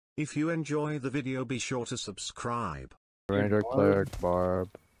If you enjoy the video, be sure to subscribe. Ranger, cleric, barb.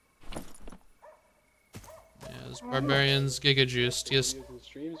 Yeah, this barbarian's giga juiced. He has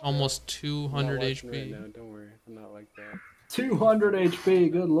almost 200 HP. Right now. Don't worry, I'm not like that. 200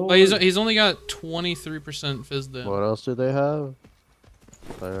 HP, good lord. But he's only got 23% fizz then. What else do they have?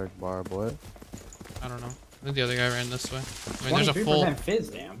 Cleric, barb, what? I don't know. I think the other guy ran this way. I mean, there's a full fizz,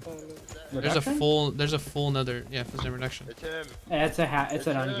 damn. there's a full another fizz reduction. Yeah, it's an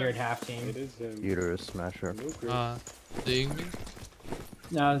ungeared half team. It is him. Uterus smasher. Ding.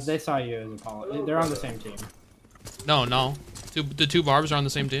 No, they saw you as a Apollo. They're on the same team. No. The two barbs are on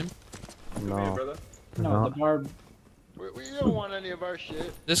the same team. No. No, the barb. We don't want any of our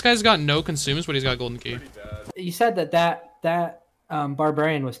shit. This guy's got no consumes, but he's got golden key. You said that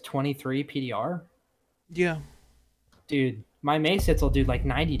barbarian was 23 PDR? Yeah. Dude, my mace hits will do like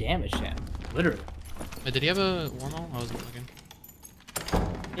 90 damage to him. Literally. Wait, did he have a warm-all? I wasn't looking.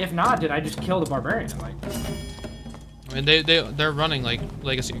 If not, did I just kill the barbarian? Like, I mean, they're running like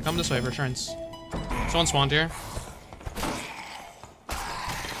legacy. Come this way for shrines. Someone spawned here.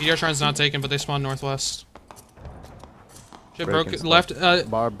 PDR shrine's not taken, but they spawned northwest. Shit broke left.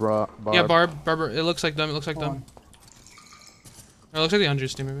 Barb. Yeah, barb. It looks like them. It looks like them. Or it looks like the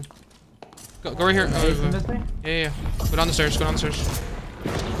unjuiced team, maybe. Go right here. Yeah. Go down the stairs.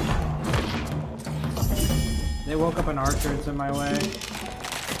 They woke up an archer. It's in my way.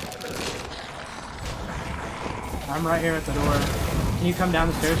 I'm right here at the door. Can you come down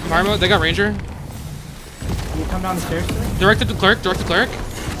the stairs? Marmo, they got ranger. Can you come down the stairs? Directed to clerk. Double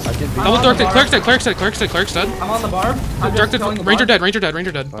directed. Cleric's dead. I'm on the barb. I'm Directed. Ranger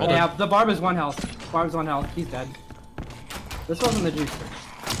dead. Oh, yeah, the barb is 1 health. Barb's 1 health. He's dead. This wasn't the juicer.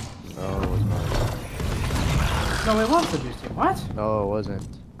 No, it was not. No, it was the juicer. What? No, it wasn't.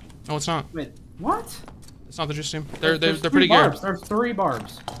 No, it's not. Wait, what? It's not the juice team. They're There's pretty barbs. geared. There's 3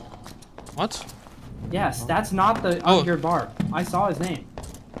 barbs. What? Yes, that's not the ungeared barb. I saw his name.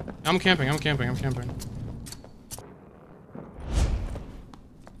 I'm camping.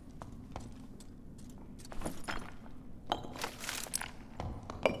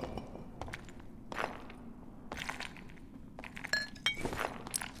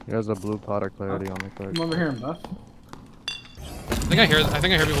 He has a blue pot of clarity on the clerk. I'm over here in buff. I think I hear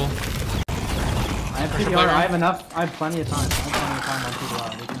people. I have PDR. I have enough. I have plenty of time. On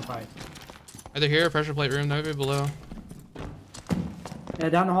PDR. We can fight. Either here or pressure plate room. That would be below. Yeah,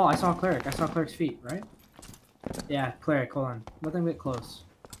 down the hall. I saw cleric. I saw cleric's feet. Right? Yeah, cleric. Hold on. Let them get close.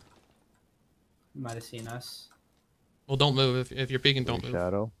 He might have seen us. Well, don't move. If you're peeking, don't move.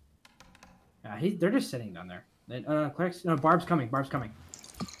 Shadow. Yeah, they're just sitting down there. Cleric's. No, barb's coming.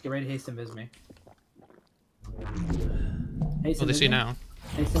 Get ready to haste invis me. Well, they see now.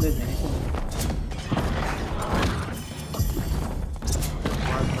 Haste invis me.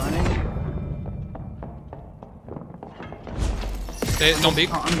 Barb's running. Don't peek.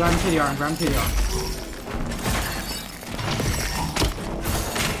 Oh, I'm grabbing PDR.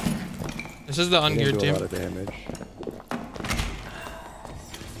 This is the ungeared team. A lot of damage.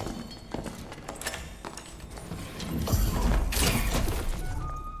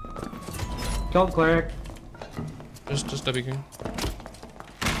 Killed cleric. Just W king.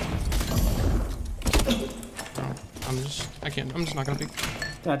 I'm just not gonna peek.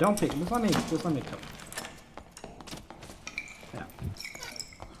 Yeah, don't peek. Just let me kill. Yeah.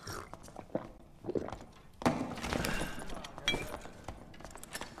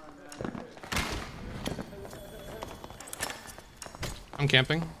 I'm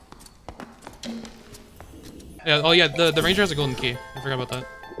camping. Yeah. Oh yeah. The ranger has a golden key. I forgot about that.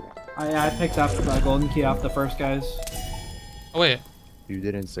 I picked up the golden key off the first guys. Oh wait. You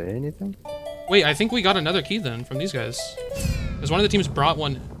didn't say anything? Wait, I think we got another key then from these guys. Because one of the teams brought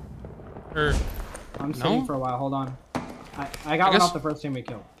one. Or I'm sitting for a while. Hold on. I got one off the first team we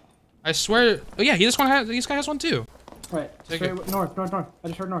killed. I swear. Oh yeah, this guy has one too. Right. Straight north. I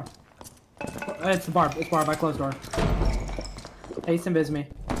just heard north. It's the barb. It's barb. I closed door. Haste and biz me.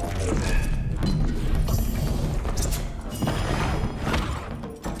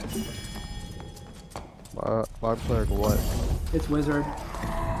 Barb cleric what? It's wizard.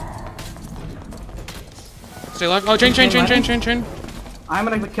 Stay alive. Oh, chain. I'm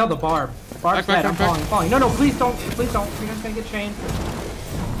gonna kill the barb. Barb's dead. I'm falling. No, please don't. You're just gonna get chained.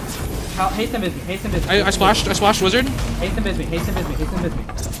 Haste and biz me. I splashed wizard. Haste and biz me.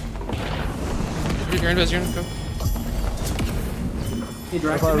 You're in biz. Go. He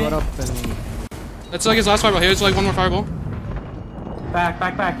directed me. That's like his last fireball. Here's like one more fireball. Back.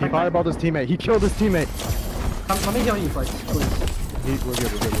 He fireballed his teammate. He killed his teammate. Come, let me heal you, please. We're good.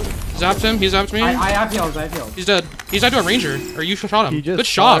 Zapped him. He zapped me. I have heals. He's dead. He's died to a ranger. Or you shot him. He just Good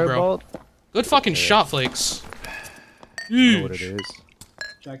shot, bro. fireballed. Good fucking shot, Flakes. I know what it Huge. is.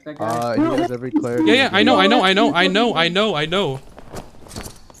 Check that guy. He has every cleric. Yeah, I know.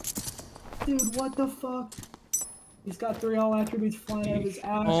 Dude, what the fuck? He's got 3 all attributes flying out of his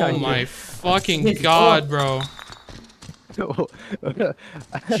ass. Oh my fucking god, bro.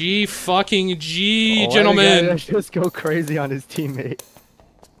 G fucking G, gentlemen. Let's just go crazy on his teammate.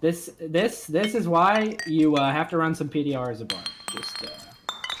 This is why you have to run some PDR as a bot. Just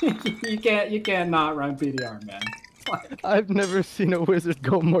you can't not run PDR, man. Like, I've never seen a wizard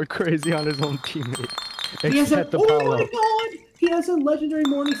go more crazy on his own teammate. he has a, Except the oh Paolo. my god! He has a legendary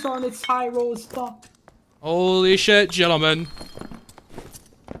Morningstar and it's high roll as fuck. Holy shit, gentlemen.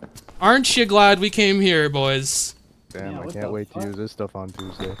 Aren't you glad we came here, boys? Damn, Yeah, I what can't the wait fuck? to use this stuff on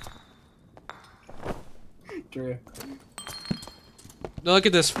Tuesday. True. Look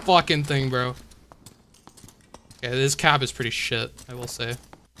at this fucking thing, bro. Okay, this cap is pretty shit, I will say.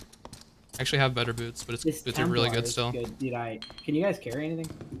 I actually have better boots, but its This boots are really Templar good is still. good. Dude, can you guys carry anything?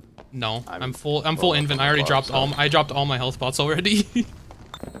 No, I'm full full invent. up I already on dropped stuff. I dropped all my health pots already.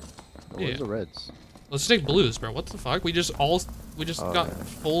 Where's Yeah. the reds? Let's take blues, bro. What the fuck? We just Oh, got yeah.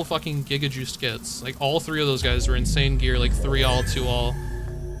 full fucking giga juiced kits. Like all 3 of those guys were insane gear, like 3 all, 2 all.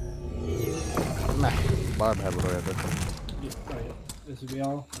 Nah. Barb had whatever. Yeah, right. This would be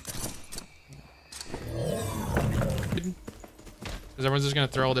all. Because everyone's just gonna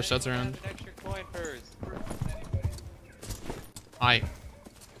throw all their sets around. An extra coin first.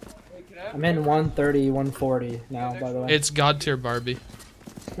 I'm in 130, 140 now, by the way. It's god tier Barbie.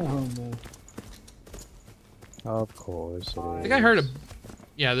 Oh man. Of course. I think I heard a.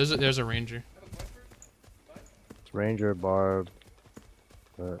 Yeah, there's a ranger. It's Ranger, Barb.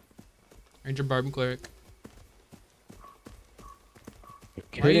 Ranger, Barb, and cleric. Why are you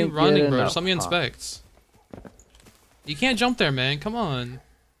Couldn't get running, bro? enough, Just let me huh? inspect. You can't jump there, man. Come on.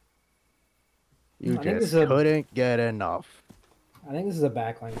 You I think just this is a- couldn't get enough. I think this is a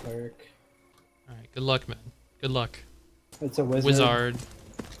backline cleric. Alright, good luck, man. Good luck. It's a wizard. Wizard.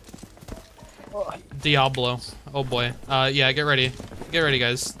 Diablo. Oh boy. Yeah, get ready. Get ready,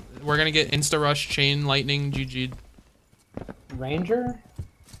 guys. We're gonna get insta rush, chain, lightning, GG. Ranger?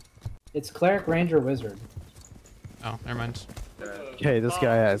 It's cleric, ranger, wizard. Oh, never mind. Okay, this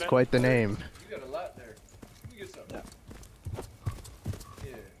guy has quite the name. You got a lot there. You get some. Yeah.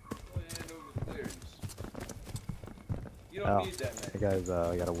 Yeah. Go hand over the clearance. You don't Oh, need that, man. that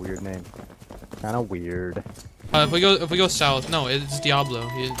guy's got a weird name. Kind of weird. If we go south, no, it's Diablo.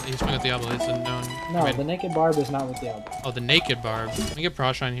 He's playing with Diablo. It's a known. No, I mean, the naked barb is not with Diablo. oh, the naked barb. Let me get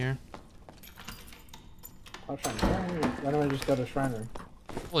Proshine here. Oh, Shrine. Why don't we just go to Shrine Room?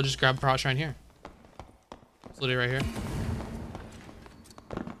 We'll just grab Proshine here. It's literally right here.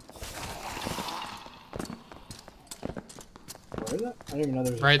 Where is it? I didn't even know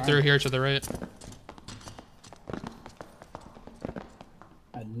there was a Right shrine. through here to the right.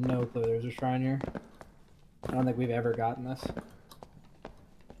 I had no clue there was a shrine here. I don't think we've ever gotten this.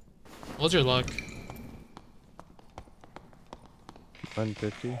 What's your luck?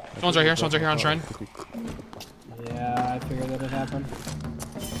 150. Someone's right here. Someone's right here on shrine. Yeah, I figured that would happen.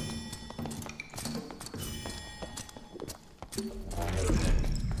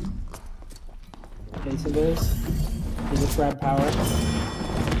 Case of this. You just grab power.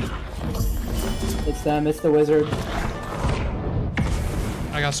 It's them, it's the wizard.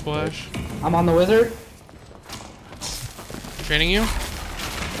 I got splash. I'm on the wizard. Training you.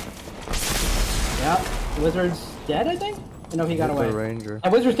 Yeah. The wizard's dead, I think? Oh, no, he got away. Ranger. The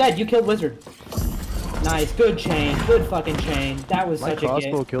wizard's dead, you killed wizard. Nice, good chain, good fucking chain. That was My such a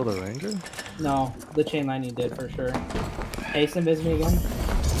crossbow game. killed a ranger? No, the chain lightning did for sure. Ace invis me again.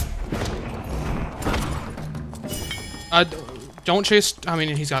 Don't chase. I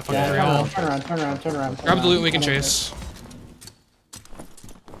mean, he's got fucking Yeah, 3 no, all. no, turn around, turn around, turn around. Grab the loot and we can chase.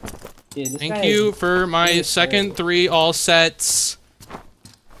 Dude, this Thank guy you is- for my is second terrible. 3 all sets.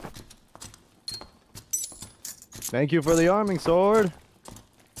 Thank you for the arming sword.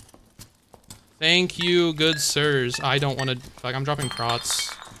 Thank you, good sirs. I don't want to. Like, I'm dropping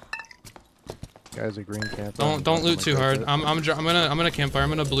prots. Guys, a green camp. Don't loot too hard. I'm gonna campfire. I'm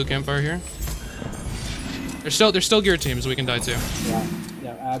gonna blue campfire here. They're still gear teams. We can die too. Yeah,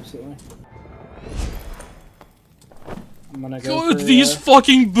 yeah, absolutely. I'm gonna go God, for, these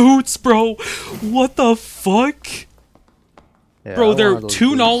fucking boots, bro. What the fuck? Yeah, Bro, I they're wanted those 2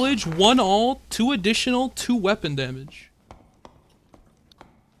 boots. knowledge, 1 all, 2 additional, 2 weapon damage.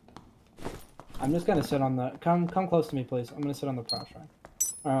 I'm just gonna sit on the. Come close to me, please. I'm gonna sit on the pro shrine.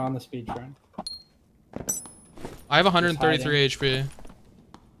 Or on the speed shrine. I have 133 HP.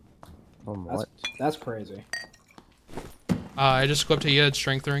 What? That's crazy. I just equipped he had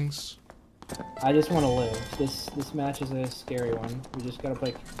strength rings. I just want to live. This match is a scary one. We just gotta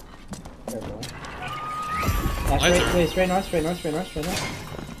play carefully. Yeah, straight north.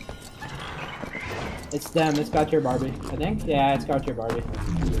 It's them. It's got your Barbie. I think. Yeah, it's got your Barbie.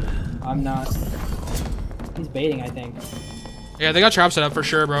 I'm not. He's baiting, I think. Yeah, they got traps set up for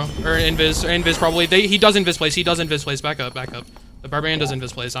sure, bro. Or invis probably. He does invis place. He does invis place. Back up. The barbarian does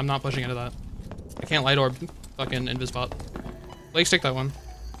invis place. I'm not pushing into that. I can't light orb fucking invis bot. Blake, stick that one.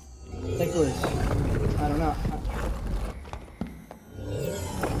 Take Liz. I don't know.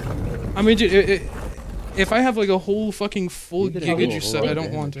 I mean, dude, if I have like a whole fucking full Giga Juice set, I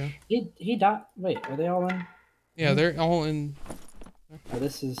don't want to. He died. Wait, are they all in? Yeah, they're all in. Oh,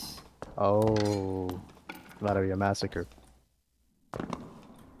 this is. Oh, that'll be a massacre.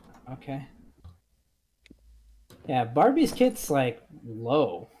 Okay. Yeah, Barbie's kit's like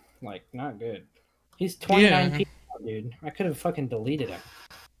low, like not good. He's 29 people, dude. I could have fucking deleted him.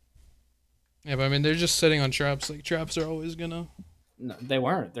 Yeah, but I mean, they're just sitting on traps. Like traps are always gonna. No, they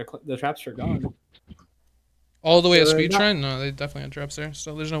weren't. The traps are gone. All the way at speed trend? No, they definitely had traps there.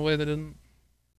 So there's no way they didn't.